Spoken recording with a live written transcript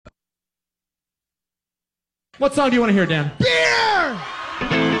What song do you want to hear, Dan? Beer!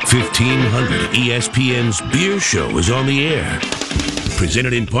 1500 ESPN's Beer Show is on the air.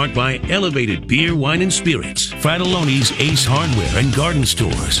 Presented in part by Elevated Beer, Wine, and Spirits, Frattallone's Ace Hardware and Garden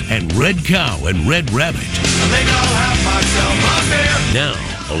Stores, and Red Cow and Red Rabbit. Now,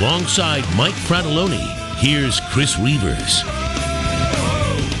 alongside Mike Frattallone, here's Chris Reuvers.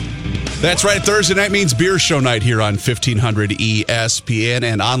 That's right. Thursday night means Beer Show night here on 1500 ESPN.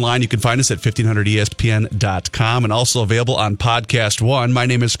 And online, you can find us at 1500ESPN.com and also available on Podcast One. My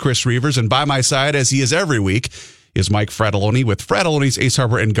name is Chris Reuvers, and by my side, as he is every week, is Mike Frattallone with Frattallone's Ace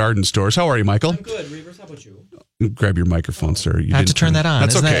Harbor and Garden Stores. How are you, Michael? I'm good. Reuvers, how about you? Grab your microphone, sir. I have to turn that on.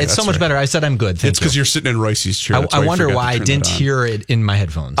 That's okay. It's so much better. I said I'm good. It's because you're sitting in Royce's chair. I wonder why I didn't hear it in my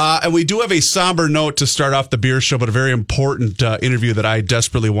headphones. And we do have a somber note to start off the Beer Show, but a very important interview that I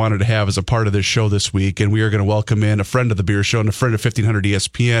desperately wanted to have as a part of this show this week. And we are going to welcome in a friend of the Beer Show and a friend of 1500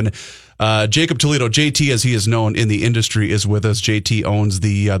 ESPN. Jacob Toledo, JT as he is known in the industry, is with us. JT owns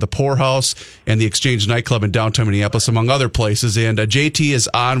the Pourhouse and the Exchange nightclub in downtown Minneapolis, among other places. And JT is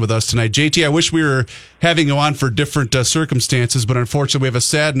on with us tonight. JT, I wish we were having you on for different circumstances, but unfortunately we have a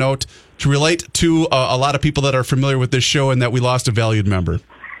sad note to relate to a lot of people that are familiar with this show, and that we lost a valued member.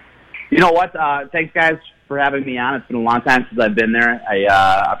 You know what? Thanks, guys, for having me on. It's been a long time since I've been there.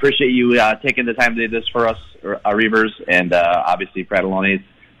 I appreciate you taking the time to do this for us, Reuvers, and obviously Frattallone. It's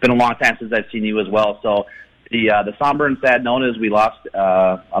been a long time since I've seen you as well. So the somber and sad note is we lost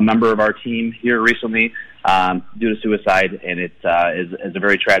a member of our team here recently due to suicide, and it is a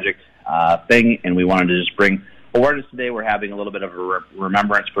very tragic thing, and we wanted to just bring awareness today. We're having a little bit of a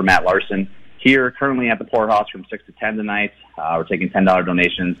remembrance for Matt Larson here currently at the Pourhouse from 6 to 10 tonight. We're taking $10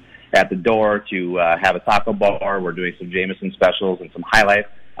 donations at the door to have a taco bar. We're doing some Jameson specials and some High Life.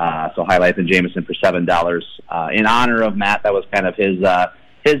 So High Life and Jameson for $7 in honor of Matt. That was kind of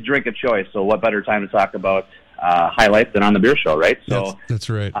his drink of choice. So what better time to talk about High Life than on the Beer Show, right? So that's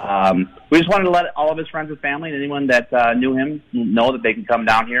right. We just wanted to let all of his friends and family and anyone that knew him know that they can come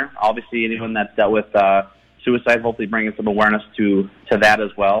down here. Obviously, anyone that's dealt with suicide, hopefully bringing some awareness to that as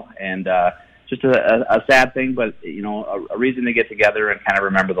well. And just a sad thing, but a reason to get together and kind of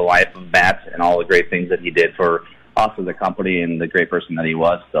remember the life of Matt and all the great things that he did for us as a company and the great person that he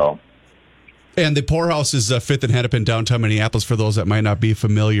was. So. And the Pourhouse is 5th and Hennepin, downtown Minneapolis, for those that might not be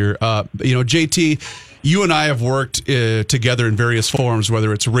familiar. JT, you and I have worked together in various forms,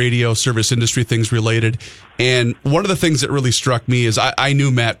 whether it's radio, service industry, things related. And one of the things that really struck me is I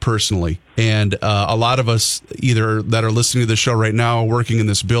knew Matt personally. And a lot of us, either that are listening to the show right now, working in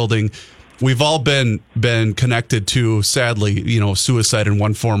this building, we've all been connected to, sadly, suicide in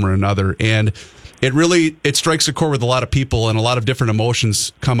one form or another. And it strikes a chord with a lot of people, and a lot of different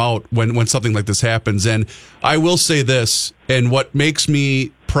emotions come out when something like this happens. And I will say this, and what makes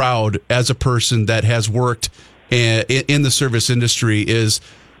me proud as a person that has worked in the service industry is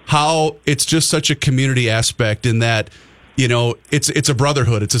how it's just such a community aspect, in that it's a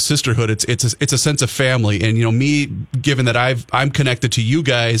brotherhood, it's a sisterhood, it's a sense of family. And me, given that I'm connected to you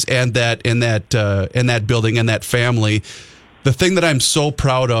guys and that building and that family. The thing that I'm so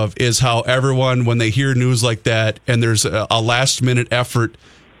proud of is how everyone, when they hear news like that and there's a last-minute effort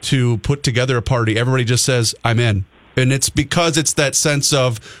to put together a party, everybody just says, I'm in. And it's because it's that sense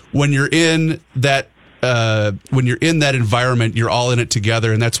of when you're in that environment, you're all in it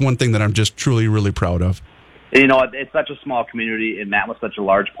together. And that's one thing that I'm just truly, really proud of. It's such a small community, and Matt was such a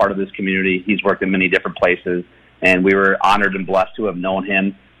large part of this community. He's worked in many different places, and we were honored and blessed to have known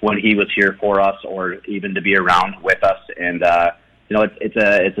him when he was here for us, or even to be around with us. And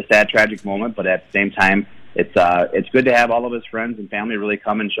it's a sad, tragic moment, but at the same time, it's good to have all of his friends and family really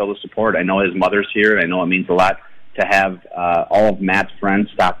come and show the support. I know his mother's here, and I know it means a lot to have all of Matt's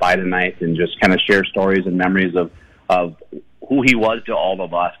friends stop by tonight and just kind of share stories and memories of who he was to all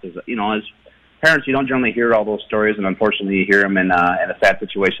of us. Because as parents, you don't generally hear all those stories, and unfortunately, you hear them in a sad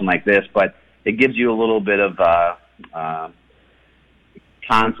situation like this. But it gives you a little bit of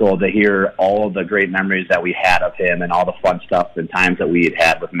console to hear all of the great memories that we had of him and all the fun stuff and times that we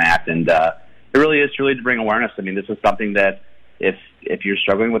had with Matt. And it really is truly to bring awareness. I mean, this is something that if you're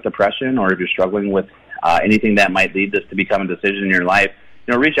struggling with depression, or if you're struggling with anything that might lead this to become a decision in your life,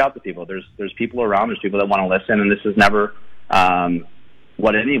 reach out to people. There's people around. There's people that want to listen, and this is never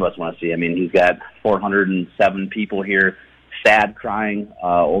what any of us want to see. I mean, he's got 407 people here sad, crying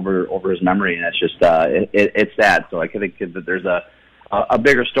over his memory, and it's just it's sad. So I think that there's a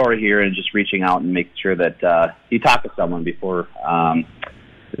bigger story here, and just reaching out and making sure that you talk to someone before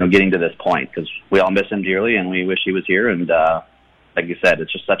getting to this point, because we all miss him dearly, and we wish he was here. And like you said,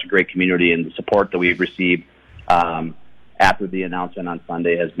 it's just such a great community, and the support that we've received after the announcement on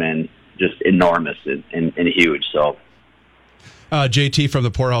Sunday has been just enormous and huge. So. JT from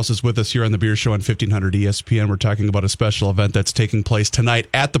the Pourhouse is with us here on the Beer Show on 1500 ESPN. We're talking about a special event that's taking place tonight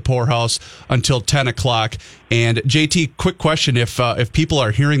at the Pourhouse until 10 o'clock. And JT, quick question. If people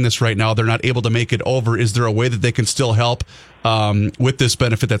are hearing this right now, they're not able to make it over, is there a way that they can still help with this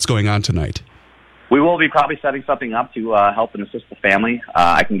benefit that's going on tonight? We will be probably setting something up to help and assist the family.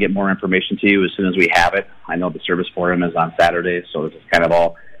 I can get more information to you as soon as we have it. I know the service for him is on Saturday, so this is kind of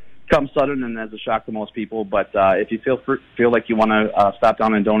all come sudden and as a shock to most people. But if you feel like you want to stop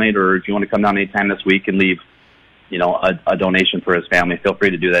down and donate, or if you want to come down anytime this week and leave, a donation for his family, feel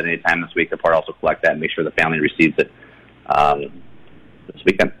free to do that anytime this week. The part also collect that and make sure the family receives it this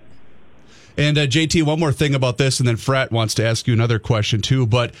weekend. And JT, one more thing about this, and then Fratt wants to ask you another question too.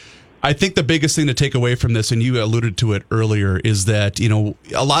 But I think the biggest thing to take away from this, and you alluded to it earlier, is that,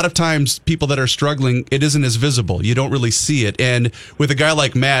 a lot of times people that are struggling, it isn't as visible. You don't really see it. And with a guy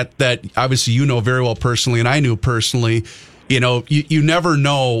like Matt, that obviously you know very well personally, and I knew personally, you never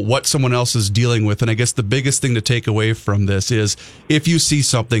know what someone else is dealing with. And I guess the biggest thing to take away from this is if you see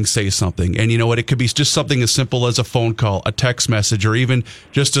something, say something. And you know what? It could be just something as simple as a phone call, a text message, or even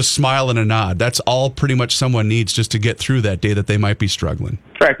just a smile and a nod. That's all pretty much someone needs just to get through that day that they might be struggling.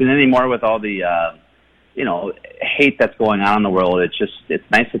 Correct. And anymore with all the, hate that's going on in the world, it's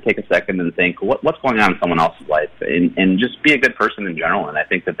nice to take a second and think, what's going on in someone else's life? And just be a good person in general. And I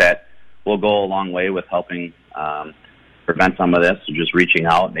think that will go a long way with helping prevent some of this, just reaching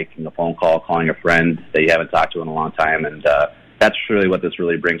out, making a phone call, calling a friend that you haven't talked to in a long time. And that's really what this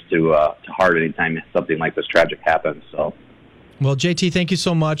really brings to heart anytime something like this tragic happens. So. Well, JT, thank you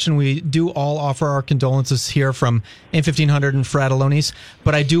so much, and we do all offer our condolences here from M1500 and Frattallone's,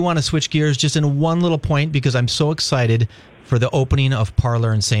 but I do want to switch gears just in one little point because I'm so excited for the opening of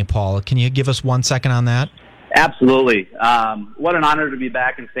Parlor in St. Paul. Can you give us 1 second on that? Absolutely. What an honor to be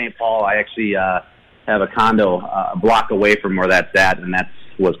back in St. Paul. I actually have a condo a block away from where that's at, and that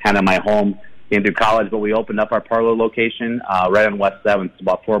was kind of my home into college, but we opened up our Parlor location right on West 7th. It's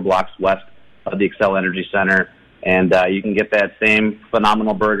about 4 blocks west of the Xcel Energy Center. And you can get that same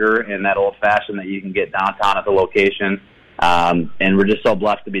phenomenal burger and that old-fashioned that you can get downtown at the location. And we're just so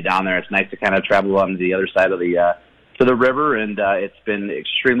blessed to be down there. It's nice to kind of travel on the other side of the river, and it's been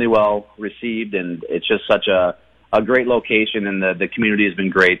extremely well received. And it's just such a great location, and the community has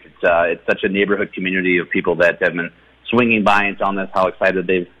been great. It's such a neighborhood community of people that have been swinging by and telling us how excited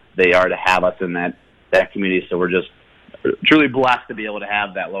they are to have us in that community. So we're just truly blessed to be able to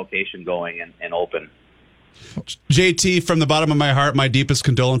have that location going and open. JT, from the bottom of my heart, my deepest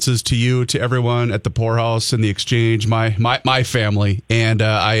condolences to you, to everyone at the Pourhouse and the Exchange, my family, and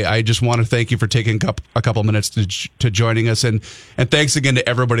I just want to thank you for taking a couple minutes to joining us, and thanks again to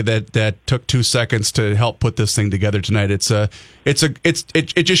everybody that took 2 seconds to help put this thing together tonight.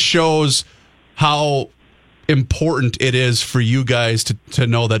 It just shows how important it is for you guys to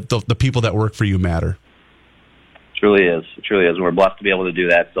know that the people that work for you matter. It truly is. We're blessed to be able to do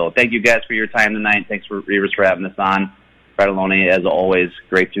that. So thank you guys for your time tonight. Thanks for Reuvers for having us on. Frattallone, as always,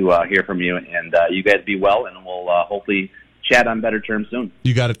 great to hear from you. And you guys be well, and we'll hopefully chat on better terms soon.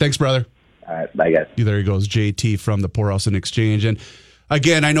 You got it. Thanks, brother. All right. Bye, guys. There he goes, JT from the Pourhouse and Exchange. And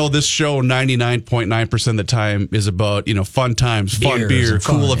again, I know this show 99.9% of the time is about, fun times, fun beer,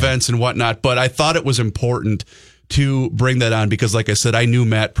 cool events and whatnot. But I thought it was important to bring that on because, like I said, I knew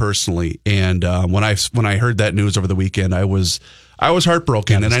Matt personally, and when I heard that news over the weekend, I was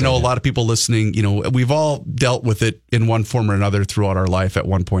heartbroken. And I know a lot of people listening, we've all dealt with it in one form or another throughout our life at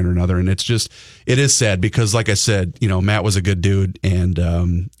one point or another, and it is sad because, like I said, Matt was a good dude, and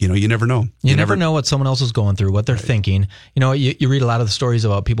you never know. You never know what someone else is going through, what they're thinking. You read a lot of the stories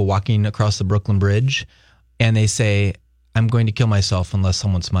about people walking across the Brooklyn Bridge, and they say, I'm going to kill myself unless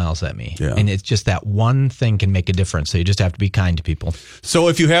someone smiles at me. Yeah. And it's just that one thing can make a difference. So you just have to be kind to people. So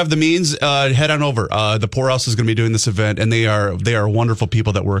if you have the means, head on over. The Pourhouse is going to be doing this event, and they are wonderful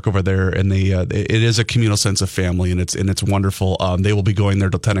people that work over there. And it is a communal sense of family, and it's wonderful. They will be going there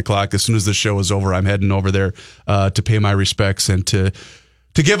till 10 o'clock. As soon as the show is over, I'm heading over there to pay my respects and to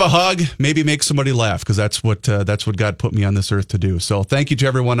give a hug, maybe make somebody laugh, because that's what God put me on this earth to do. So thank you to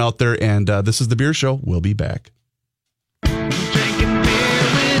everyone out there, and this is The Beer Show. We'll be back.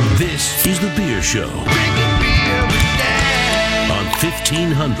 This is The Beer Show on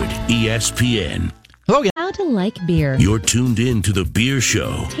 1500 ESPN. Hello, how to like beer. You're tuned in to The Beer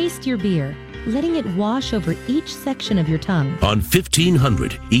Show. Taste your beer, letting it wash over each section of your tongue. On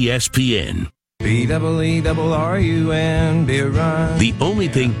 1500 ESPN. BEERUN Beer Run. The only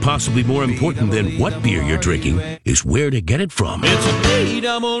thing possibly more important than what beer you're drinking is where to get it from. It's a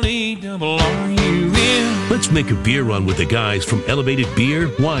BEERUN. Let's make a beer run with the guys from Elevated Beer,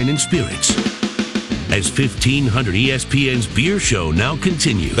 Wine, and Spirits. As 1500 ESPN's Beer Show now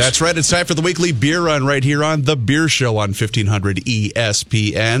continues. That's right. It's time for the weekly beer run right here on The Beer Show on 1500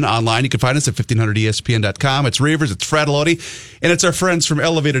 ESPN. Online, you can find us at 1500ESPN.com. It's Reuvers, it's Frattallone, and it's our friends from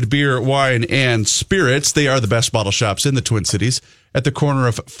Elevated Beer, Wine, and Spirits. They are the best bottle shops in the Twin Cities at the corner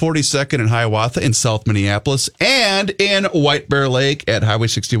of 42nd and Hiawatha in South Minneapolis and in White Bear Lake at Highway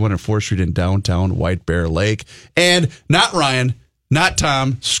 61 and 4th Street in downtown White Bear Lake. And not Ryan, not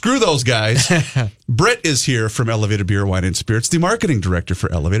Tom. Screw those guys. Britt is here from Elevated Beer, Wine, and Spirits, the marketing director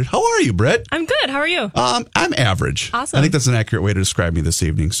for Elevated. How are you, Britt? I'm good. How are you? I'm average. Awesome. I think that's an accurate way to describe me this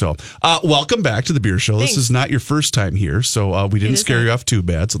evening. So, welcome back to the Beer Show. Thanks. This is not your first time here, so we didn't scare you off too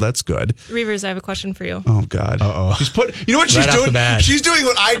bad. So that's good. Reuvers, I have a question for you. Oh God. Uh-oh. She's you know what she's Right off doing? the bat. She's doing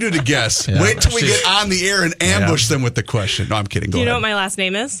what I do to guess. Yeah. Wait till we get on the air and ambush them with the question. No, I'm kidding. Go Do you know ahead. what my last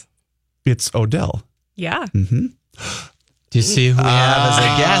name is? It's Odell. Yeah. Do you see who we have as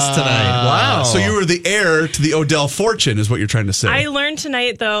a guest tonight? Wow. So you were the heir to the Odell fortune, is what you're trying to say. I learned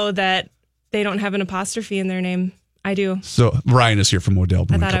tonight, though, that they don't have an apostrophe in their name. I do. So Ryan is here from Odell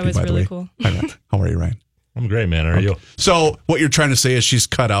Brewing I thought I Company, was by the really way. cool. Hi, Ryan. How are you, Ryan? I'm great, man. How are you? So what you're trying to say is she's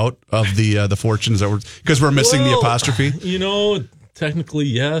cut out of the fortune, is that because we're missing the apostrophe? You know, technically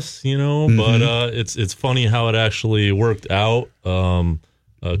yes, but it's funny how it actually worked out.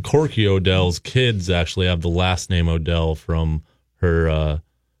 Corky Odell's kids actually have the last name Odell from her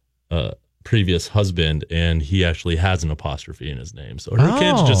previous husband, and he actually has an apostrophe in his name. So her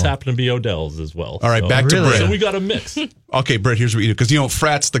kids just happen to be Odell's as well. All right, back to Britt. So we got a mix. Okay, Britt, here's what you do. Because,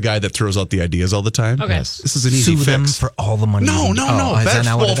 Frat's the guy that throws out the ideas all the time. Okay. Yes. This is an easy Sue fix. them for all the money. No. Is that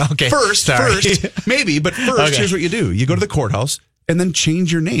not what it- okay. First, maybe, but first, Okay. here's what you do. You go to the courthouse and then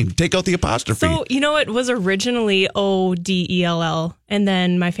change your name. Take out the apostrophe. So, it was originally Odell, and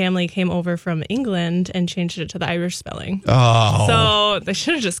then my family came over from England and changed it to the Irish spelling. Oh. So they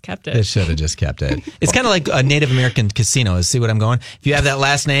should have just kept They it. should have just kept it. It's kind of like a Native American casino. See what I'm going? If you have that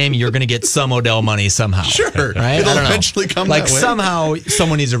last name, you're going to get some Odell money somehow. Sure. Right? It'll I don't know. eventually come like that way. somehow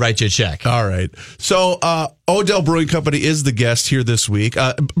someone needs to write you a check. All right. So Odell Brewing Company is the guest here this week.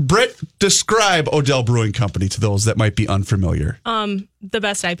 Britt, describe Odell Brewing Company to those that might be unfamiliar. The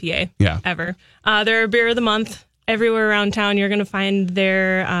best IPA Yeah. ever. They're a beer of the month. Everywhere around town, you're going to find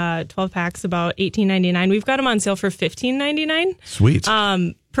their 12 packs about $18.99. We've got them on sale for $15.99. Sweet.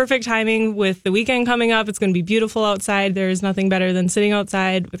 Perfect timing with the weekend coming up. It's going to be beautiful outside. There's nothing better than sitting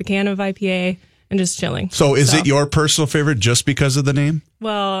outside with a can of IPA and just chilling. So is it your personal favorite just because of the name?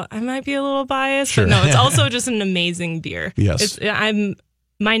 Well, I might be a little biased, Sure. but no, it's also just an amazing beer. Yes.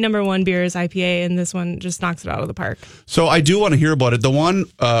 My number one beer is IPA, and this one just knocks it out of the park. So I do want to hear about it. The one,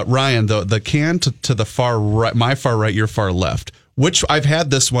 Ryan, the can to the far right, my far right, your far left, which I've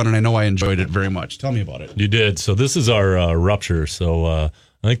had this one and I know I enjoyed it very much. Tell me about it. You did. So this is our Rupture. So I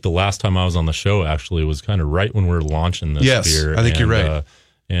think the last time I was on the show actually was kind of right when we were launching this beer. I think you're right.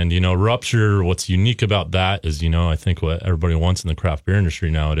 And, Rupture, what's unique about that is, I think what everybody wants in the craft beer industry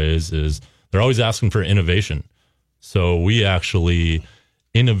nowadays is they're always asking for innovation. So we actually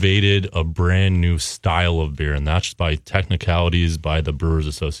innovated a brand new style of beer, and that's by technicalities by the Brewers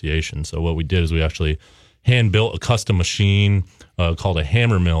Association. So what we did is we actually hand built a custom machine called a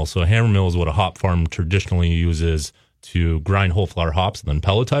hammer mill. So a hammer mill is what a hop farm traditionally uses to grind whole flower hops and then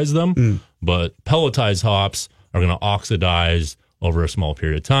pelletize them. But pelletized hops are going to oxidize over a small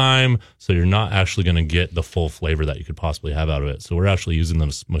period of time, so you're not actually going to get the full flavor that you could possibly have out of it. So we're actually using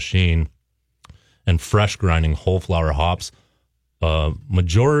this machine and fresh grinding whole flower hops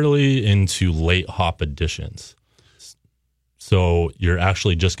majorly into late hop additions. So you're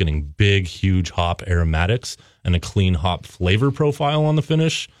actually just getting big, huge hop aromatics and a clean hop flavor profile on the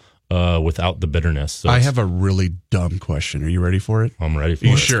finish without the bitterness. So I have a really dumb question. Are you ready for it? I'm ready for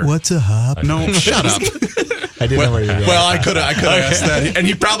You it. sure? What's a hop? No, shut up. I didn't know where you were going. Well, I could have asked that, and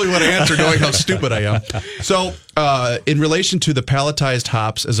you probably would have answered knowing how stupid I am. So, in relation to the pelletized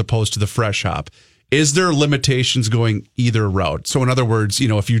hops as opposed to the fresh hop, is there limitations going either route? So, in other words,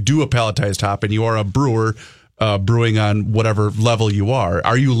 if you do a pelletized hop and you are a brewer brewing on whatever level you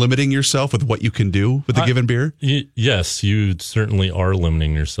are you limiting yourself with what you can do with a given beer? Yes, you certainly are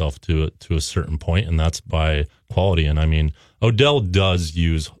limiting yourself to a certain point, and that's by quality. And I mean, Odell does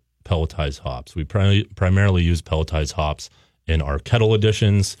use pelletized hops. We primarily use pelletized hops in our kettle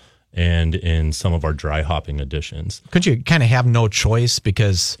editions and in some of our dry hopping editions. Could you kind of have no choice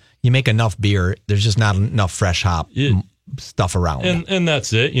because you make enough beer, there's just not enough fresh hop stuff around. And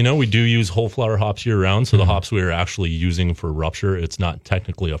that's it. We do use whole flower hops year round. So the hops we are actually using for rupture, it's not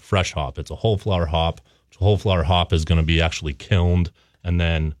technically a fresh hop. It's a whole flower hop. A whole flower hop is going to be actually kilned and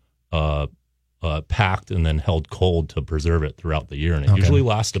then packed and then held cold to preserve it throughout the year. And it usually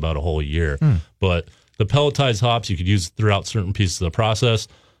lasts about a whole year. But the pelletized hops you could use throughout certain pieces of the process.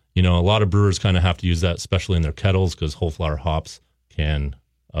 A lot of brewers kind of have to use that, especially in their kettles, because whole flower hops can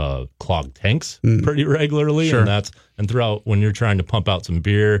clog tanks pretty regularly. Sure. And throughout when you're trying to pump out some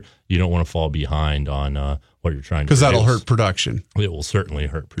beer, you don't want to fall behind on what you're trying to do. Because that'll hurt production. It will certainly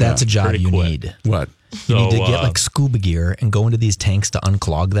hurt production. That's a job you need. What? You need to get like scuba gear and go into these tanks to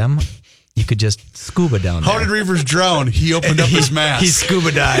unclog them. You could just scuba down there. How did Reuvers drown? He opened up his mask. He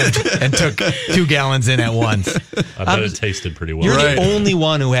scuba dived and took 2 gallons in at once. I bet it tasted pretty well. You're the only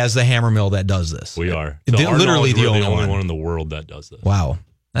one who has the hammer mill that does this. We are. Literally the only one in the world that does this. Wow.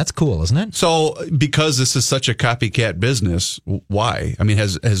 That's cool, isn't it? So, because this is such a copycat business, why? I mean,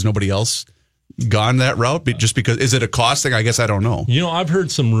 has nobody else gone that route? Just because, is it a cost thing? I guess I don't know. I've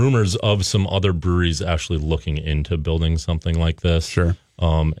heard some rumors of some other breweries actually looking into building something like this. Sure.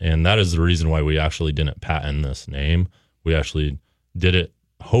 And that is the reason why we actually didn't patent this name. We actually did it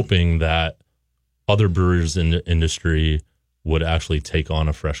hoping that other brewers in the industry would actually take on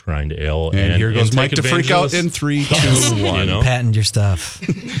a fresh grind ale. And here goes Mike to freak out in 3, 2, 1. Patent your stuff.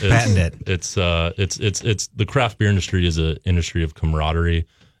 Patent it. It's the craft beer industry is an industry of camaraderie.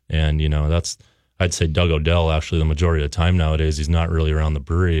 And, I'd say Doug Odell, actually, the majority of the time nowadays, he's not really around the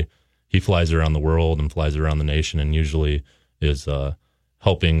brewery. He flies around the world and flies around the nation and usually is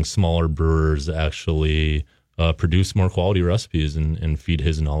helping smaller brewers actually produce more quality recipes and feed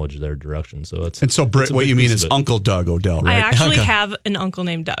his knowledge their direction. So Britt, what you mean is Uncle Doug Odell, right? I actually have an uncle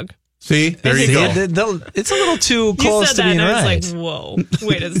named Doug. See, there you go. It's a little too close to being right. I was like, whoa,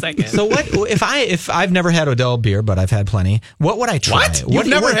 wait a second. So what if I've never had Odell beer, but I've had plenty? What would I try? What? You've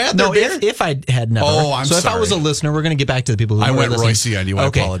never had their beer? If I had never. Oh, I'm sorry. So if I was a listener, we're going to get back to the people who I went listening. Royce on you. I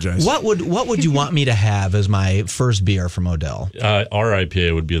apologize. What would you want me to have as my first beer from Odell? Our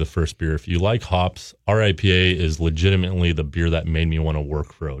IPA would be the first beer. If you like hops, our IPA is legitimately the beer that made me want to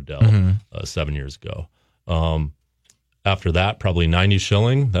work for Odell 7 years ago. After that, probably 90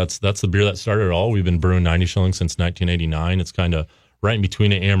 Shilling. That's the beer that started it all. We've been brewing 90 Shilling since 1989. It's kind of right in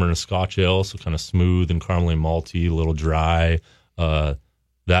between an amber and a Scotch ale, so kind of smooth and caramely malty, a little dry.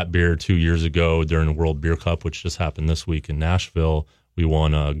 That beer 2 years ago during the World Beer Cup, which just happened this week in Nashville, we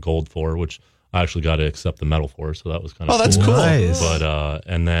won a gold for, which I actually got to accept the medal for, so that was kind of that's cool. Nice. But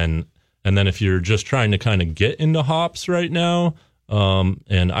and then if you're just trying to kind of get into hops right now,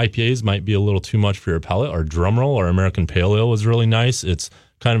 and IPAs might be a little too much for your palate. Our drum roll, our American Pale Ale, was really nice. It's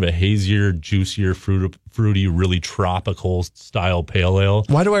kind of a hazier, juicier, fruity, really tropical style pale ale.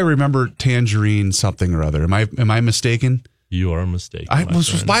 Why do I remember tangerine something or other? Am I mistaken? You are mistaken.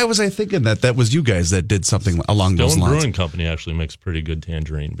 Why was I thinking that was you guys that did something along those Stone lines? Brewing Company actually makes pretty good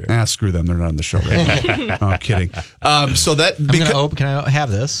tangerine beer. Screw them. They're not on the show right now. No, I'm kidding. So that can I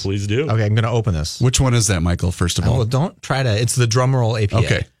have this? Please do. Okay, I'm going to open this. Which one is that, Michael? First of all, well, don't try to. It's the drum roll APA.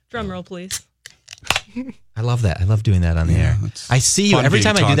 Okay. Drum roll, please. I love that. I love doing that on the air. I see you every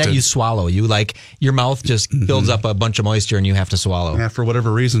time I do that. You swallow. You your mouth just builds up a bunch of moisture, and you have to swallow. Yeah, for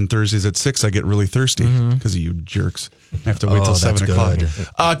whatever reason, Thursdays at 6, I get really thirsty because of you jerks. I have to wait till 7 o'clock.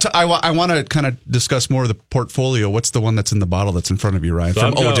 I want to kind of discuss more of the portfolio. What's the one that's in the bottle that's in front of you, Ryan,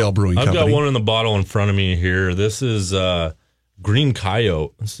 from Odell Brewing Company? I've got one in the bottle in front of me here. This is Green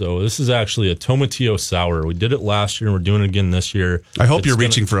Coyote. So this is actually a Tomatillo sour. We did it last year, and we're doing it again this year. I hope you're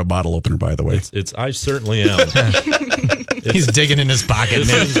reaching for a bottle opener, by the way. I certainly am. He's digging in his pocket.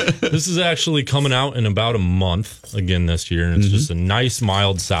 This is actually coming out in about a month again this year, and it's just a nice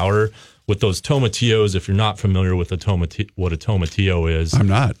mild sour with those tomatillos. If you're not familiar with what a tomatillo is, I'm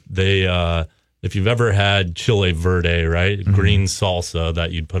not. They if you've ever had chile verde, right, green salsa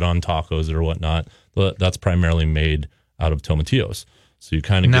that you'd put on tacos or whatnot, that's primarily made out of tomatillos. So you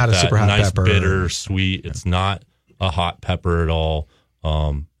kind of get that nice pepper. Bitter, sweet. It's not a hot pepper at all,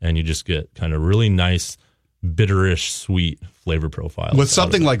 and you just get kind of really nice, bitterish, sweet flavor profile. With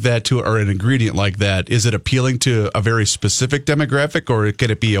something like that, too, or an ingredient like that, is it appealing to a very specific demographic, or can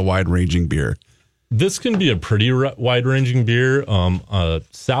it be a wide-ranging beer? This can be a pretty wide-ranging beer.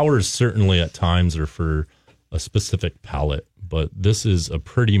 Sours certainly at times are for a specific palate, but this is a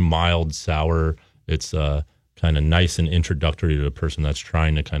pretty mild sour. It's kind of nice and introductory to a person that's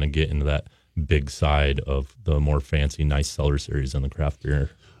trying to kind of get into that big side of the more fancy, nice cellar series in the craft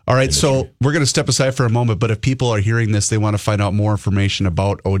beer. All right, so we're going to step aside for a moment, but if people are hearing this, they want to find out more information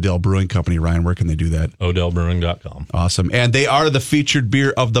about Odell Brewing Company. Ryan, where can they do that? OdellBrewing.com. Awesome. And they are the featured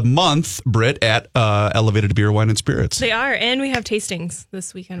beer of the month, Britt, at Elevated Beer, Wine, and Spirits. They are, and we have tastings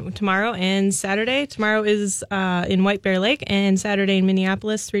this weekend, tomorrow and Saturday. Tomorrow is in White Bear Lake, and Saturday in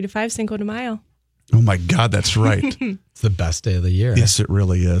Minneapolis, 3 to 5, Cinco de Mayo. Oh, my God, that's right. It's the best day of the year. Yes, it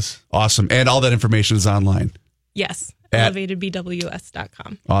really is. Awesome. And all that information is online. Yes. At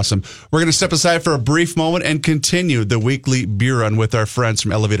elevatedbws.com. Awesome. We're going to step aside for a brief moment and continue the weekly beer run with our friends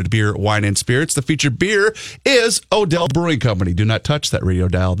from Elevated Beer, Wine, and Spirits. The featured beer is Odell Brewing Company. Do not touch that radio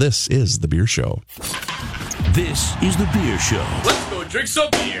dial. This is The Beer Show. This is The Beer Show. Let's go drink some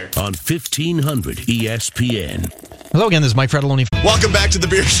beer. On 1500 ESPN. Hello again, this is Mike Frattallone. Welcome back to The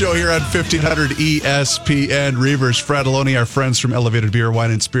Beer Show here on 1500 ESPN. Reuvers, Frattallone, our friends from Elevated Beer,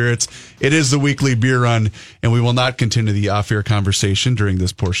 Wine, and Spirits. It is the weekly beer run, and we will not continue the off-air conversation during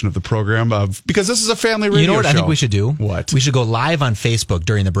this portion of the program because this is a family radio show. You know what I think we should do? What? We should go live on Facebook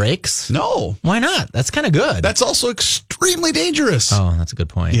during the breaks. No. Why not? That's kind of good. That's also extremely dangerous. Oh, that's a good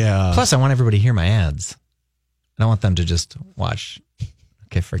point. Yeah. Plus, I want everybody to hear my ads. I don't want them to just watch.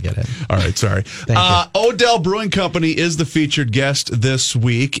 Okay, forget it. All right, sorry. Odell Brewing Company is the featured guest this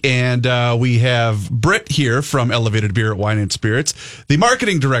week, and we have Britt here from Elevated Beer, Wine, and Spirits, the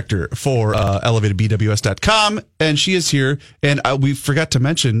marketing director for elevatedbws.com, and she is here. And we forgot to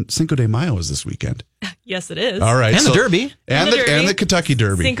mention Cinco de Mayo is this weekend. Yes, it is. All right. And the Derby. And the Kentucky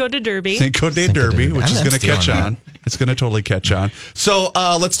Derby. Cinco de Derby. Cinco de Derby, which is going to catch on. It's going to totally catch on. So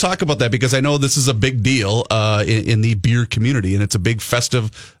let's talk about that because I know this is a big deal in the beer community, and it's a big festive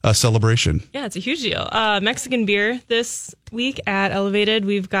celebration. Yeah, it's a huge deal. Mexican beer this week at Elevated.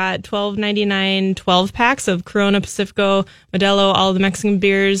 We've got $12.99 12 packs of Corona, Pacifico, Modelo, all the Mexican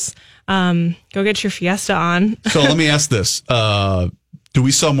beers. Go get your Fiesta on. So let me ask this. Do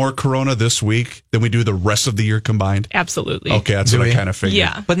we sell more Corona this week than we do the rest of the year combined? Absolutely. Okay, that's what I kind of figured.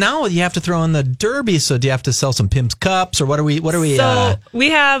 Yeah. But now you have to throw in the Derby, so do you have to sell some Pimm's Cups, or what are we? So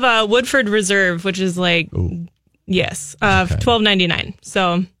we have Woodford Reserve, which is $12.99.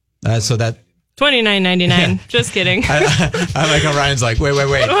 So that $29.99. Yeah. Just kidding. I like how Ryan's like, wait. You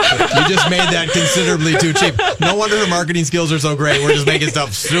just made that considerably too cheap. No wonder her marketing skills are so great. We're just making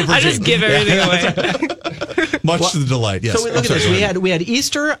stuff super cheap. I just give everything away. Much to the delight, yes. So look at this. We had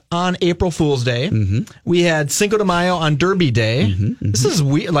Easter on April Fool's Day. Mm-hmm. We had Cinco de Mayo on Derby Day. Mm-hmm. This is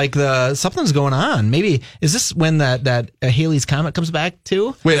weird. Like something's going on. Maybe is this when that Halley's Comet comes back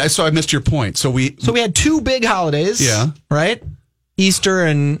too? Wait, I missed your point. So we had two big holidays. Yeah. Right. Easter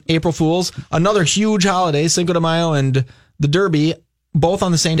and April Fool's. Another huge holiday, Cinco de Mayo and the Derby. Both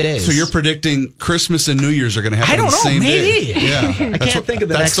on the same day. So you're predicting Christmas and New Year's are going to happen on the same maybe. day? Yeah. I can't think of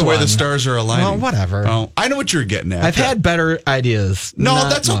the next one. That's the way one. the stars are aligning. Well, whatever. Oh, I know what you're getting at. I've had better ideas. No,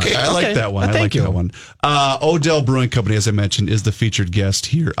 that's okay. I like that one. Thank you. That one. Odell Brewing Company, as I mentioned, is the featured guest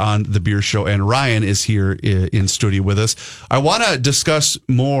here on The Beer Show, and Ryan is here in studio with us. I want to discuss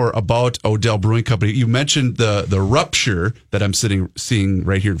more about Odell Brewing Company. You mentioned the rupture that I'm seeing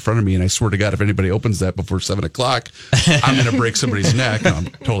right here in front of me, and I swear to God, if anybody opens that before 7 o'clock, I'm going to break somebody's neck. No, I'm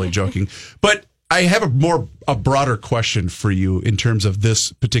totally joking. But I have a broader question for you in terms of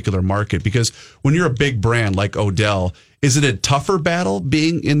this particular market, because when you're a big brand like Odell, is it a tougher battle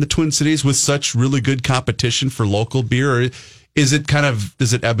being in the Twin Cities with such really good competition for local beer, or does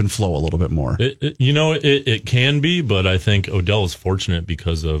it ebb and flow a little bit more? It can be, but I think Odell is fortunate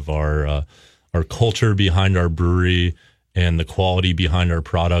because of our culture behind our brewery and the quality behind our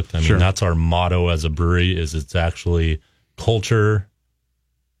product. I mean, That's our motto as a brewery, is it's actually culture,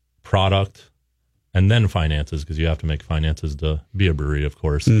 product, and then finances, because you have to make finances to be a brewery, of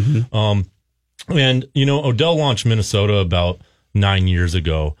course. Mm-hmm. And Odell launched Minnesota about 9 years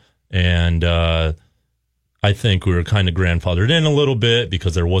ago, and I think we were kind of grandfathered in a little bit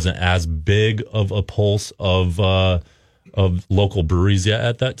because there wasn't as big of a pulse of local breweries yet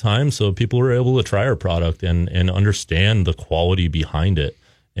at that time. So people were able to try our product and understand the quality behind it.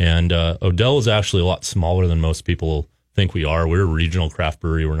 And Odell is actually a lot smaller than most people think we are. We're a regional craft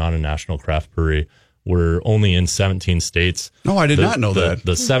brewery. We're not a national craft brewery. We're only in 17 states. No, I did not know that.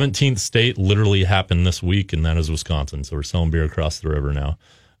 The 17th state literally happened this week, and that is Wisconsin. So we're selling beer across the river now.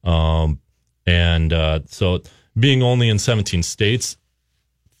 So being only in 17 states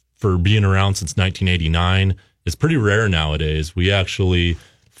for being around since 1989 is pretty rare nowadays. We actually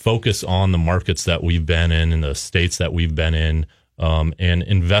focus on the markets that we've been in and the states that we've been in and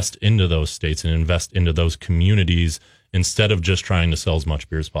invest into those states and invest into those communities instead of just trying to sell as much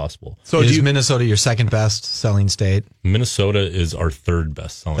beer as possible. So is Minnesota your second best selling state? Minnesota is our third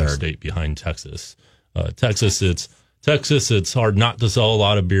best selling state behind Texas. Texas, it's hard not to sell a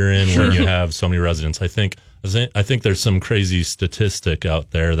lot of beer in when you have so many residents. I think there's some crazy statistic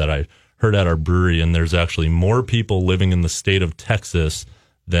out there that I heard at our brewery, and there's actually more people living in the state of Texas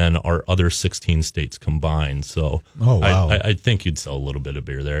than our other 16 states combined. So I think you'd sell a little bit of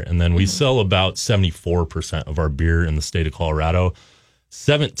beer there. And then we sell about 74% of our beer in the state of Colorado.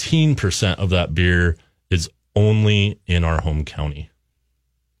 17% of that beer is only in our home county.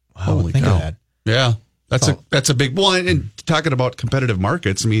 Wow, holy cow. Yeah, that's a big one. And talking about competitive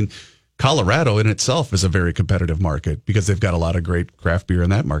markets, I mean, Colorado in itself is a very competitive market because they've got a lot of great craft beer in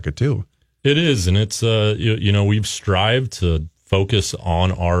that market too. It is, and it's we've strived to focus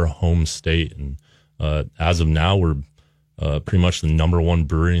on our home state, and as of now, we're pretty much the number one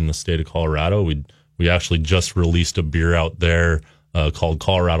brewery in the state of Colorado. We actually just released a beer out there called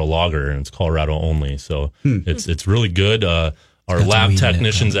Colorado Lager, and it's Colorado only. So it's really good. Our lab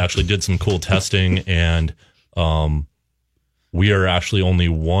technicians actually did some cool testing, and we are actually only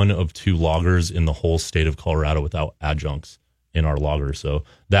one of 2 lagers in the whole state of Colorado without adjuncts in our lager. So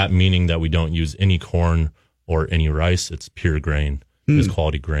that meaning that we don't use any corn or any rice, it's pure grain, as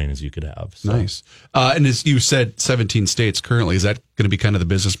quality grain as you could have. So. Nice. And as you said, 17 states currently. Is that going to be kind of the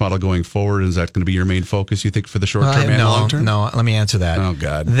business model going forward? Is that going to be your main focus, you think, for the short term and long term? No, let me answer that. Oh,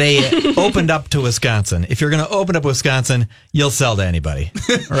 God. They opened up to Wisconsin. If you're going to open up Wisconsin, you'll sell to anybody,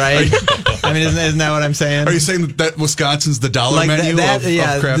 right? I mean, isn't that what I'm saying? Are you saying that Wisconsin's the dollar menu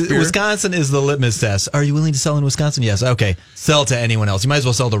of craft beer? Wisconsin is the litmus test. Are you willing to sell in Wisconsin? Yes. Okay. Sell to anyone else. You might as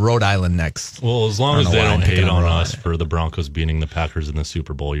well sell to Rhode Island next. Well, as long as they don't hate on us for the Broncos beating the Packers in the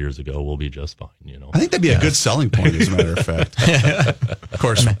Super Bowl years ago, we'll be just fine, I think that'd be a good selling point, as a matter of fact. Of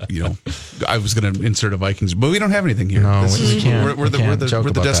course, I was going to insert a Vikings, but we don't have anything here. No, we can't. We're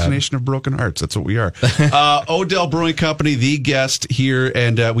the destination of broken hearts. That's what we are. Odell Brewing Company, the guest here,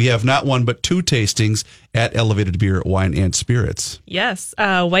 and we have not one but 2 tastings at Elevated Beer, Wine, and Spirits. Yes,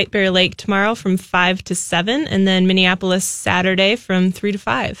 White Bear Lake tomorrow from 5 to 7, and then Minneapolis Saturday from 3 to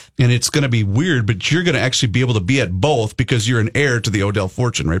 5. And it's going to be weird, but you're going to actually be able to be at both because you're an heir to the Odell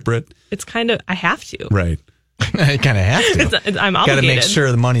fortune, right, Britt? It's kind of, I have to. Right. I kind of have to. I'm obligated. Got to make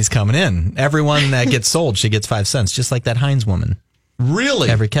sure the money's coming in. Everyone that gets sold, she gets 5 cents, just like that Heinz woman. Really?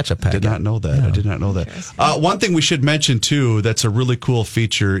 Every ketchup packet. I did not know that. Yeah. I did not know that. One thing we should mention, too, that's a really cool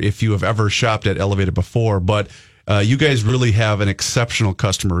feature if you have ever shopped at Elevated before, but you guys really have an exceptional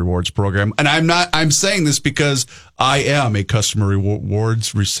customer rewards program. And I'm saying this because I am a customer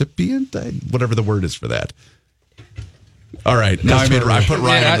rewards recipient, whatever the word is for that. All right. Now I put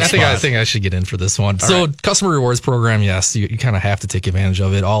Ryan on the spot. I think I should get in for this one. Customer rewards program, yes, you kind of have to take advantage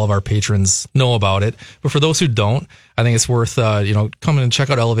of it. All of our patrons know about it. But for those who don't, I think it's worth, coming and check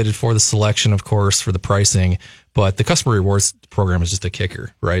out Elevated for the selection, of course, for the pricing. But the customer rewards program is just a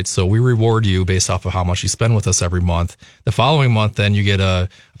kicker, right? So we reward you based off of how much you spend with us every month. The following month, then you get a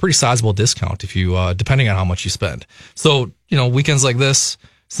pretty sizable discount if you, depending on how much you spend. So, weekends like this,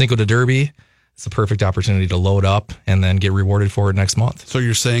 Cinco de Derby, it's a perfect opportunity to load up and then get rewarded for it next month. So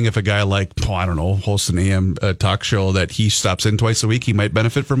you're saying if a guy like, hosts an AM talk show that he stops in twice a week, he might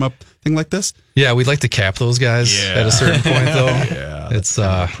benefit from a thing like this? Yeah, we'd like to cap those guys at a certain point, though. Yeah, it's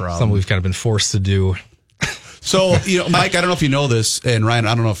something we've kind of been forced to do. So, Mike, I don't know if you know this, and Ryan,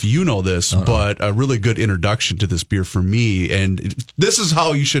 I don't know if you know this, but a really good introduction to this beer for me, and this is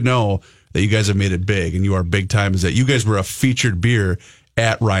how you should know that you guys have made it big, and you are big time, is that you guys were a featured beer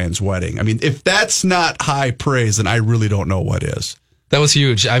at Ryan's wedding. I mean, if that's not high praise, then I really don't know what is. That was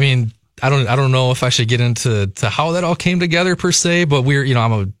huge. I mean, I don't know if I should get into how that all came together per se, but we're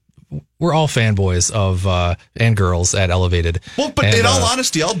all fanboys of and girls at Elevated. Well, but in all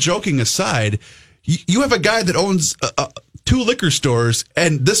honesty, all joking aside, you have a guy that owns 2 liquor stores,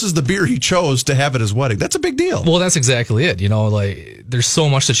 and this is the beer he chose to have at his wedding. That's a big deal. Well, that's exactly it. There's so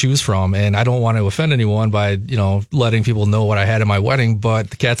much to choose from, and I don't want to offend anyone by, letting people know what I had at my wedding, but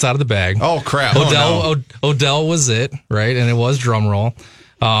the cat's out of the bag. Oh, crap. Odell was it, right? And it was drum roll.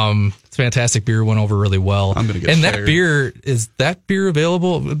 It's fantastic beer, went over really well. I'm going to get fired. Is that beer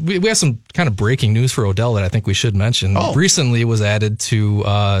available? We have some kind of breaking news for Odell that I think we should mention. Recently was added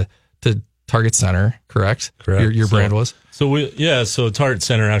to Target Center, correct? Correct. Your brand was? So Target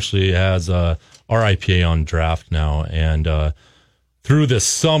Center actually has our IPA on draft now, and through this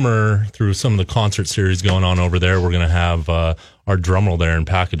summer, through some of the concert series going on over there, we're going to have our drumroll there in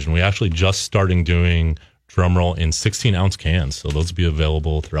package, and we actually just starting doing drumroll in 16-ounce cans, so those will be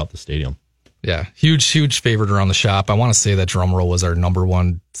available throughout the stadium. Yeah, huge favorite around the shop. I want to say that Drum Roll was our number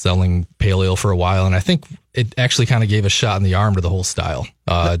one selling pale ale for a while, and I think it actually kind of gave a shot in the arm to the whole style.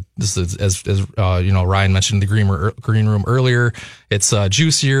 This is as Ryan mentioned the green room earlier. It's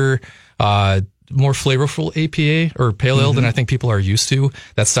juicier, more flavorful APA or pale ale than I think people are used to.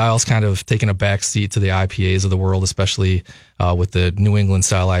 That style's kind of taken a back seat to the IPAs of the world, especially with the New England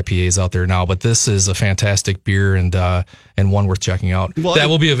style IPAs out there now. But this is a fantastic beer and one worth checking out. Well, that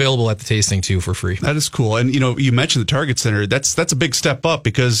will be available at the tasting too for free. That is cool. And you mentioned the Target Center. That's a big step up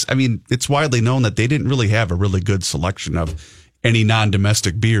because it's widely known that they didn't really have a really good selection of any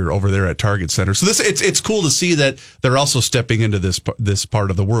non-domestic beer over there at Target Center. So it's cool to see that they're also stepping into this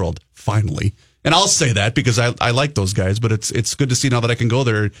part of the world finally. And I'll say that because I like those guys, but it's good to see now that I can go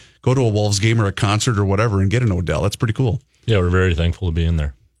there, go to a Wolves game or a concert or whatever and get an Odell. That's pretty cool. Yeah, we're very thankful to be in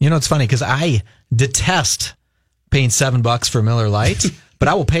there. It's funny because I detest paying $7 for Miller Lite, but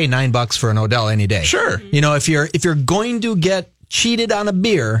I will pay $9 for an Odell any day. Sure. If you're going to get cheated on a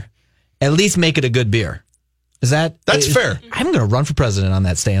beer, at least make it a good beer. That's fair. I'm going to run for president on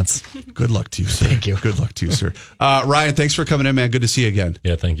that stance. Good luck to you, sir. Thank you. Good luck to you, sir. Ryan, thanks for coming in, man. Good to see you again.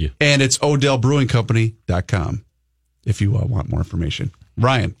 Yeah, thank you. And it's OdellBrewingCompany.com if you want more information.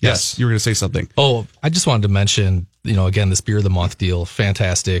 Ryan, yes, you were going to say something. Oh, I just wanted to mention, again, this beer of the month deal,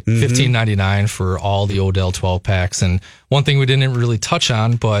 fantastic. $15.99 for all the Odell 12 packs. And one thing we didn't really touch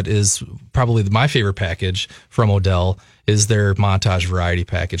on, but is probably my favorite package from Odell, is their Montage Variety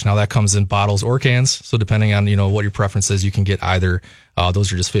package. Now that comes in bottles or cans, so depending on what your preference is, you can get either.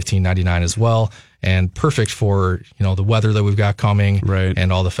 Those are just $15.99 as well, and perfect for the weather that we've got coming, right,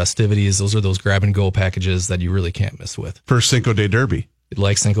 and all the festivities. Those are those grab and go packages that you really can't miss with. For Cinco de Derby.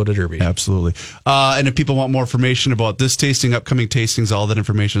 Like Cinco de Derby. Absolutely. And if people want more information about this tasting, upcoming tastings, all that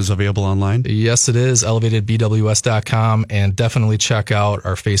information is available online? Yes, it is. ElevatedBWS.com. And definitely check out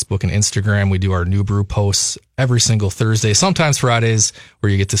our Facebook and Instagram. We do our new brew posts every single Thursday, sometimes Fridays,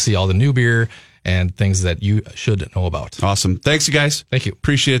 where you get to see all the new beer and things that you should know about. Awesome. Thanks, you guys. Thank you.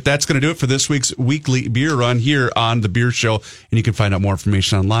 Appreciate it. That's going to do it for this week's weekly beer run here on The Beer Show. And you can find out more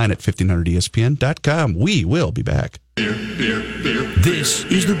information online at 1500ESPN.com. We will be back. Beer. This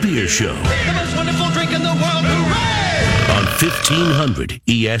is The Beer Show. The most wonderful drink in the world. Hooray! On 1500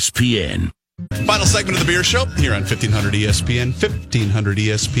 ESPN. Final segment of The Beer Show here on 1500 ESPN,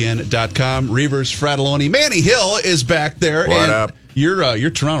 1500ESPN.com. Reuvers, Frattallone. Manny Hill is back there. What up?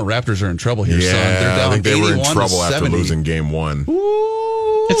 Your Toronto Raptors are in trouble here, son. Yeah, They're down I think they were in 81 trouble to after 70. losing game one.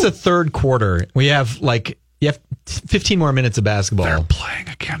 It's the third quarter. We have you have 15 more minutes of basketball. They're playing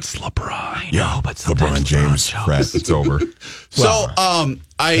against LeBron. But LeBron James, Frat, it's over.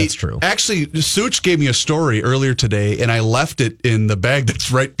 That's true. Actually, Such gave me a story earlier today, and I left it in the bag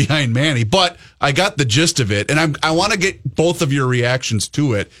that's right behind Manny, but I got the gist of it, and I want to get both of your reactions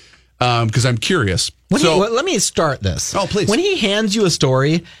to it because I'm curious. Let me start this. Oh, please. When he hands you a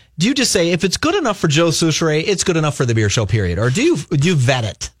story, do you just say, if it's good enough for Joe Souchere, it's good enough for The Beer Show, period? Or do you vet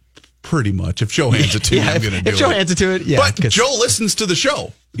it? Pretty much. If Joe hands it to me, I'm going to do it. If Joe hands it to it, yeah. But Joe listens to the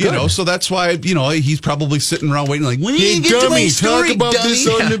show, so that's why, he's probably sitting around waiting like, when you get to my story, talk about this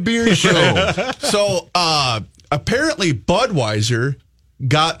on The Beer Show. So, apparently Budweiser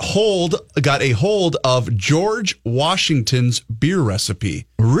got a hold of George Washington's beer recipe.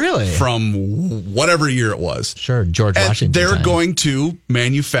 Really? From whatever year it was. Sure, George Washington. They're going to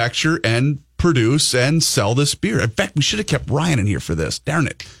manufacture and produce and sell this beer. In fact, we should have kept Ryan in here for this. Darn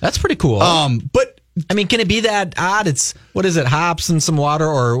it. That's pretty cool. But can it be that odd? It's what is it? Hops and some water,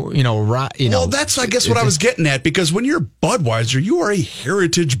 or Well, that's I guess what I was getting at, because when you're Budweiser, you are a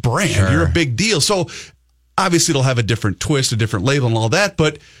heritage brand. Sure. You're a big deal. So obviously it'll have a different twist, a different label, and all that.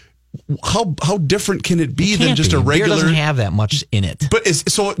 But how different can it be than just a regular? Beer doesn't have that much in it. But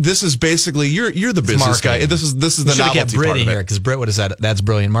this is basically you're the business guy. This is the novelty kept Britt part in of it. here, because Britt would have said that's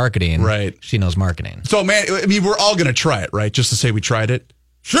brilliant marketing. Right. She knows marketing. So man, we're all going to try it, right? Just to say we tried it.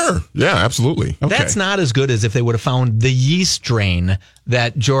 Sure. Yeah, absolutely. Okay. That's not as good as if they would have found the yeast strain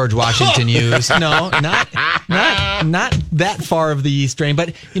that George Washington used. No, not that far of the yeast strain,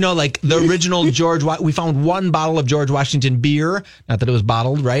 but like the original George. We found one bottle of George Washington beer. Not that it was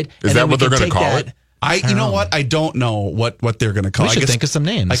bottled, right? Is that what they're going to call it? You know what? I don't know what they're going to call it. We should think of some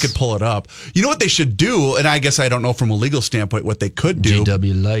names. I could pull it up. You know what they should do, and I guess I don't know from a legal standpoint what they could do.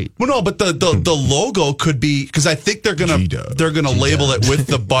 GW Light. Well, no, but the logo could be, because I think they're gonna label it with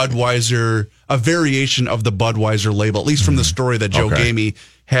the Budweiser, a variation of the Budweiser label, at least from the story that Joe gave me,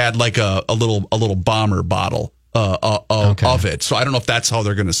 had like a little bomber bottle of it. So I don't know if that's how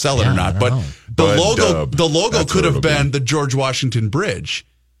they're going to sell it or not. But the logo could have been the George Washington Bridge.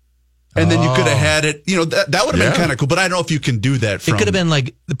 And then you could have had it, that would have been kind of cool. But I don't know if you can do that. It could have been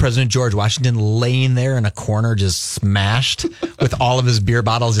like the President George Washington laying there in a corner, just smashed with all of his beer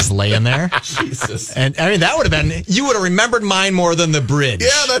bottles just laying there. Jesus. And I mean, that would have been, you would have remembered mine more than the bridge.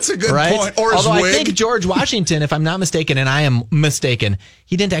 Yeah, that's a good point. Or his Although wig. I think George Washington, if I'm not mistaken, and I am mistaken,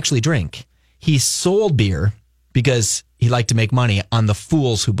 he didn't actually drink. He sold beer because he liked to make money on the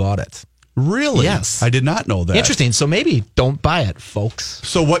fools who bought it. Really? Yes. I did not know that. Interesting. So maybe don't buy it, folks.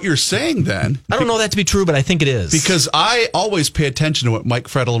 So what you're saying then... I don't know that to be true, but I think it is. Because I always pay attention to what Mike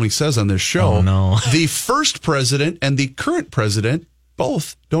Frattallone says on this show. Oh, no. The first president and the current president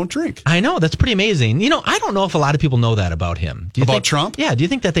both don't drink. I know. That's pretty amazing. I don't know if a lot of people know that about him. Do you About think, Trump? Yeah. Do you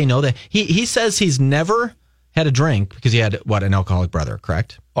think that they know that? He says he's never had a drink because he had, an alcoholic brother,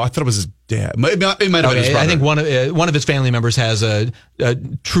 correct? Oh, I thought it was his dad. It might have been his brother. I think one of his family members has a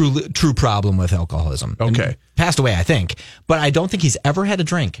true problem with alcoholism. Okay. And passed away, I think. But I don't think he's ever had a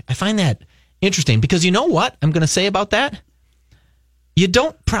drink. I find that interesting because you know what I'm going to say about that? You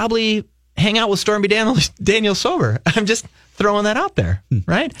don't probably hang out with Stormy Daniels sober. I'm just throwing that out there,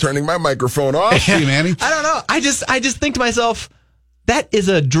 right? Turning my microphone off. Hey, Manny. I don't know. I just think to myself, that is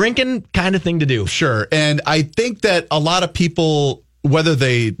a drinking kind of thing to do. Sure. And I think that a lot of people, whether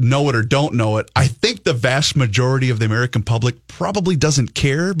they know it or don't know it, I think the vast majority of the American public probably doesn't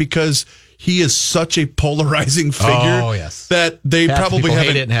care because he is such a polarizing figure that they probably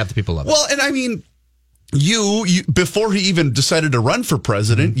hate it and half the people love it. Well, and I mean, you before he even decided to run for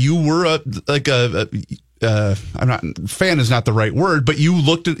president, you were fan is not the right word, but you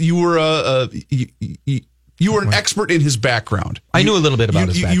were an expert in his background. I knew a little bit about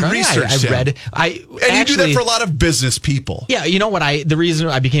his background. You researched him. I read. You do that for a lot of business people. Yeah, you know what? The reason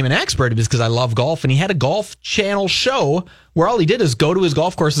I became an expert is because I love golf, and he had a Golf Channel show where all he did is go to his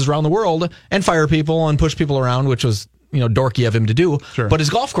golf courses around the world and fire people and push people around, which was dorky of him to do. Sure. But his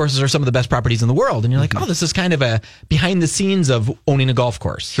golf courses are some of the best properties in the world, and you're like, oh, this is kind of a behind the scenes of owning a golf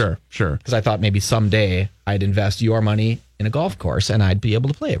course. Sure. Because I thought maybe someday I'd invest your money in a golf course and I'd be able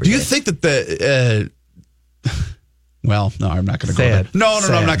to play every day. Do you think that well, no, I'm not going to go there. No,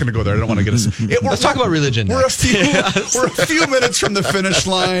 I'm not going to go there. I don't want to get us. Let's talk about religion. We're a few minutes from the finish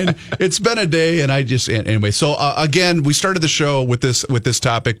line. It's been a day, and anyway. So again, we started the show with this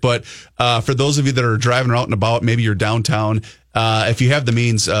topic, but for those of you that are driving out and about, maybe you're downtown. If you have the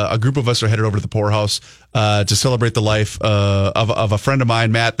means, a group of us are headed over to the Pourhouse to celebrate the life of a friend of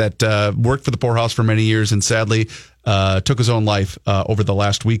mine, Matt, that worked for the Pourhouse for many years and sadly took his own life over the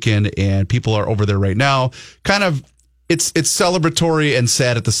last weekend. And people are over there right now, kind of. It's celebratory and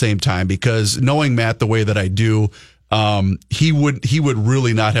sad at the same time because knowing Matt the way that I do, he would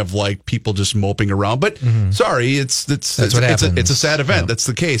really not have liked people just moping around. But sorry, it's a sad event. Yeah. That's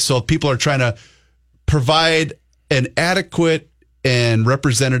the case. So people are trying to provide an adequate and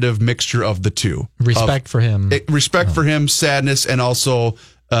representative mixture of the two. Respect for him, sadness, and also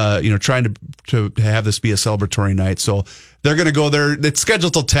trying to have this be a celebratory night. So they're going to go there. It's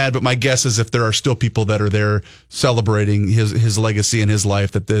scheduled till 10, but my guess is if there are still people that are there celebrating his legacy and his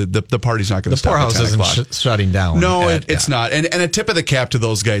life, that the party's not going to stop. The Pourhouse isn't shutting down. No, it's not. And a tip of the cap to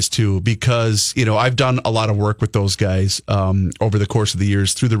those guys too, because I've done a lot of work with those guys over the course of the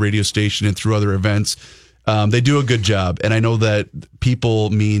years through the radio station and through other events. They do a good job, and I know that people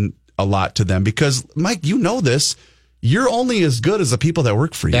mean a lot to them because, Mike, you know this. You're only as good as the people that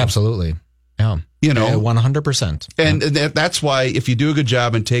work for you. Absolutely. Yeah. 100%. And that's why if you do a good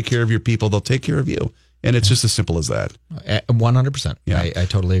job and take care of your people, they'll take care of you. And it's just as simple as that. 100%. Yeah. I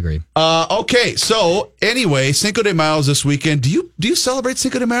totally agree. Okay. So anyway, Cinco de Mayo this weekend. Do you celebrate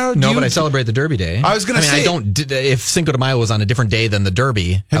Cinco de Mayo? No, but I celebrate the Derby Day. I was going to say. I don't. If Cinco de Mayo was on a different day than the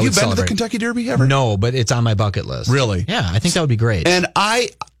Derby, have you been to the Kentucky Derby ever? No, but it's on my bucket list. Really? Yeah, I think that would be great. And I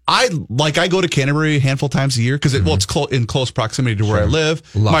go to Canterbury a handful of times a year because it's in close proximity to where I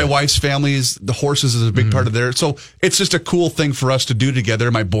live. My wife's family's, the horses is a big part of there. So it's just a cool thing for us to do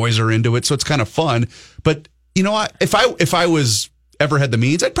together. My boys are into it. So it's kind of fun. But if I was ever had the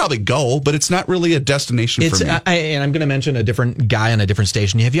means, I'd probably go, but it's not really a destination for me. And I'm going to mention a different guy on a different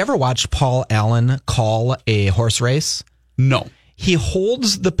station. Have you ever watched Paul Allen call a horse race? No. He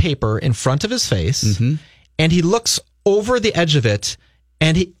holds the paper in front of his face and he looks over the edge of it.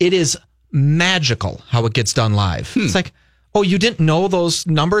 And it is magical how it gets done live. It's like, oh, you didn't know those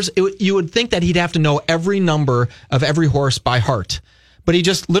numbers? You would think that he'd have to know every number of every horse by heart. But he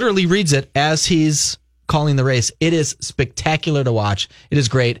just literally reads it as he's calling the race. It is spectacular to watch. It is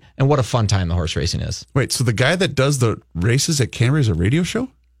great. And what a fun time the horse racing is. Wait, so the guy that does the races at Canterbury is a radio show?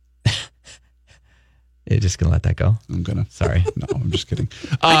 You're just gonna let that go? I'm gonna. Sorry. No, I'm just kidding.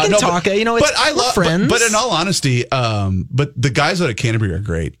 I can talk. But, It's, I love friends. But in all honesty, but the guys out at Canterbury are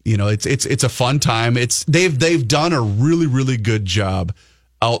great. It's a fun time. They've done a really, really good job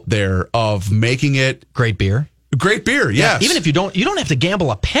out there of making it great beer. Great beer, yes. Yeah, even if you don't have to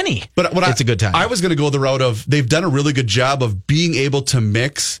gamble a penny. But it's a good time. I was going to go the route of they've done a really good job of being able to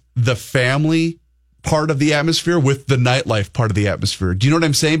mix the family part of the atmosphere with the nightlife part of the atmosphere. Do you know what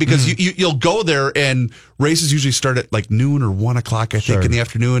I'm saying? Because you'll go there and races usually start at like noon or 1 o'clock, I think, in the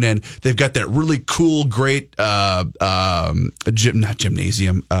afternoon, and they've got that really cool, great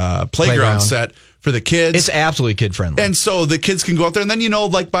playground set for the kids. It's absolutely kid friendly, and so the kids can go out there, and then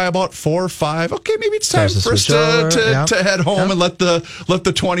like by about 4 or 5, okay, maybe it's time for us to head home and let the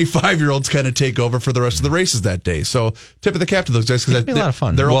 25-year-olds kind of take over for the rest of the races that day. So tip of the cap to those guys, because it'll be a lot of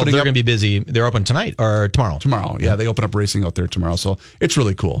fun. They're going to be busy. They're open tonight or tomorrow. Tomorrow, yeah, they open up racing out there tomorrow, so it's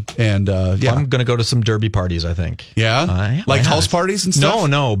really cool. And I'm going to go to some derby parties, I think. Yeah, like house parties and stuff.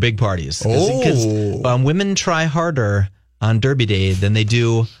 No, big parties. Because women try harder on Derby Day than they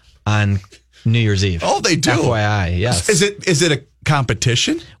do on New Year's Eve. Oh, they do. FYI, yes. Is it a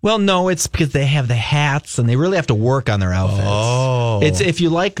competition? Well, no, it's because they have the hats and they really have to work on their outfits. Oh, it's if you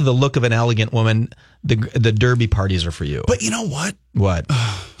like the look of an elegant woman, the Derby parties are for you. But you know what? What?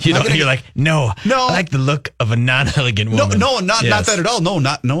 You're like, no. I like the look of a non-elegant woman. No, not that at all.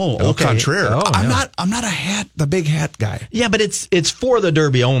 No. Au contraire. Oh, I'm not the big hat guy. Yeah, but it's for the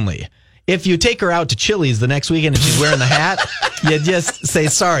Derby only. If you take her out to Chili's the next weekend and she's wearing the hat, you just say,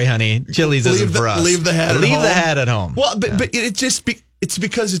 "Sorry, honey, Chili's isn't for us." Leave the hat. The hat at home. Well, but it's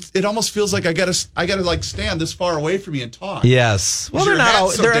because it almost feels like I gotta like stand this far away from you and talk. Yes. Well,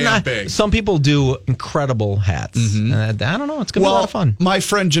 they're not big. Some people do incredible hats. I don't know. It's gonna be a lot of fun. My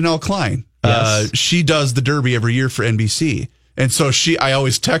friend Janelle Klein, she does the Derby every year for NBC. And so I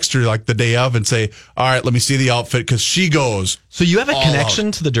always text her like the day of and say, all right, let me see the outfit, because she goes. So you have a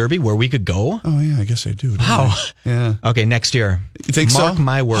connection to the Derby where we could go? Oh, yeah, I guess I do. Wow. Yeah. Okay, next year. You think so? Mark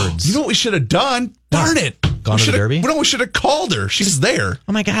my words. You know what we should have done? Darn it. Gone to the Derby? We should have called her. She's there.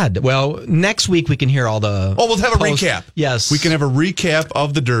 Oh, my God. Well, next week we can hear all the... Oh, we'll have a recap. Yes. We can have a recap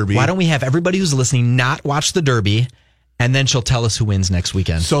of the Derby. Why don't we have everybody who's listening not watch the Derby, and then she'll tell us who wins next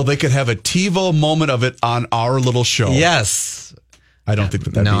weekend. So they could have a TiVo moment of it on our little show. Yes. I don't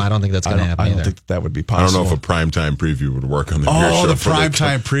think I don't think that's going to happen. I don't think that would be possible. I don't know if a primetime preview would work on the beer show. The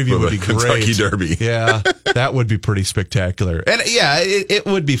primetime preview would be great. Kentucky Derby. Yeah, that would be pretty spectacular. And yeah, it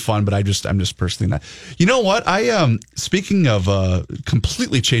would be fun, but I'm just personally not. You know what? I speaking of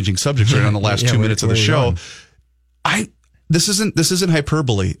completely changing subjects right on the last 2 minutes of the show. This isn't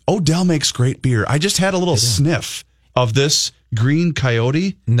hyperbole. Odell makes great beer. I just had a little sniff of this Green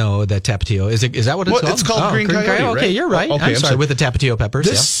Coyote. No, that Tapatio. Is that what it's called? It's called Green Coyote. Okay, right? you're right. Okay, I'm sorry, with the Tapatio peppers.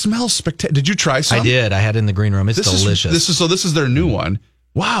 This smells spectacular. Did you try some? I did. I had it in the green room. It's delicious. This is their new one.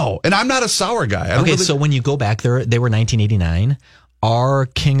 Wow. And I'm not a sour guy. So when you go back there, they were 1989. Our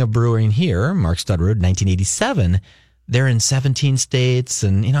king of brewing here, Mark Studrud, 1987. They're in 17 states,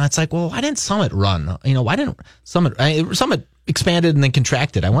 and it's like, well, why didn't Summit run? Why didn't Summit expanded and then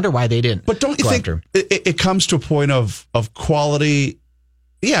contracted? I wonder why they didn't. But don't you think it comes to a point of quality?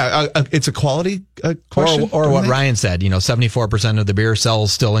 Yeah, it's a quality question. Or what Ryan said, 74% of the beer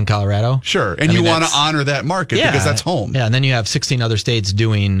sells still in Colorado. Sure, and you want to honor that market because that's home. Yeah, and then you have 16 other states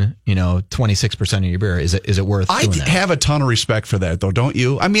doing, 26% of your beer. Is it worth doing that? I have a ton of respect for that, though, don't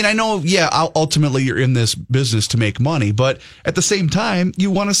you? I mean, I know, ultimately you're in this business to make money, but at the same time,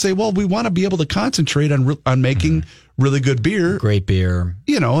 you want to say, well, we want to be able to concentrate on making really good beer. Great beer.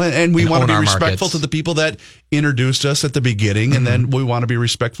 And we want to be respectful to the people that introduced us at the beginning, and then we want to be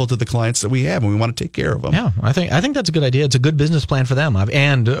respectful to the clients that we have, and we want to take care of them. Yeah, I think that's a good idea. It's a good business plan for them,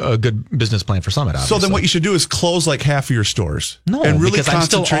 and a good business plan for Summit, obviously. So then what you should do is close like half of your stores. No, and really because I'm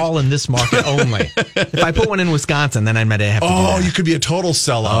still all in this market only. If I put one in Wisconsin, then I might have to do that. You could be a total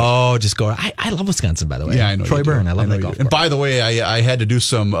sellout. Oh, just go. I love Wisconsin, by the way. Yeah, I know. Troy Byrne, I love that golf course. And by the way, I had to do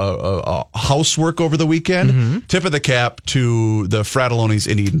some housework over the weekend. Tip of the cap to the Frattallones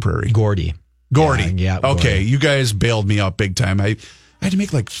in Eden Prairie. Gordy. Yeah. Okay, you guys bailed me out big time. I had to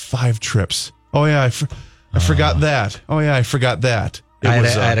make like 5 trips. Oh yeah, I forgot that. Oh yeah, I forgot that. I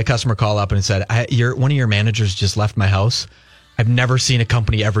had a customer call up and said, one of your managers just left my house. I've never seen a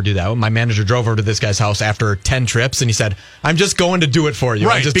company ever do that. My manager drove over to this guy's house after 10 trips, and he said, I'm just going to do it for you.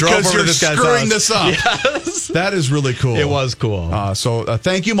 Right, I just because drove over you're to this guy's screwing house. this up. Yes. That is really cool. It was cool. So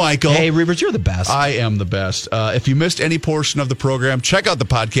thank you, Michael. Hey, Reuvers, you're the best. I am the best. If you missed any portion of the program, check out the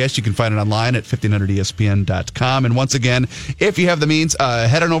podcast. You can find it online at 1500ESPN.com. And once again, if you have the means,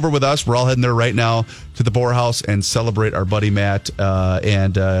 head on over with us. We're all heading there right now to the Pourhouse and celebrate our buddy Matt.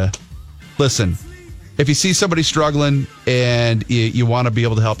 And listen, if you see somebody struggling and you want to be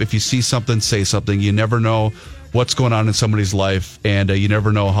able to help, if you see something, say something. You never know what's going on in somebody's life, and you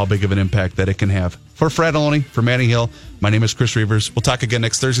never know how big of an impact that it can have. For Frattallone, for Manning Hill, my name is Chris Reuvers. We'll talk again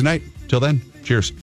next Thursday night. Till then, cheers.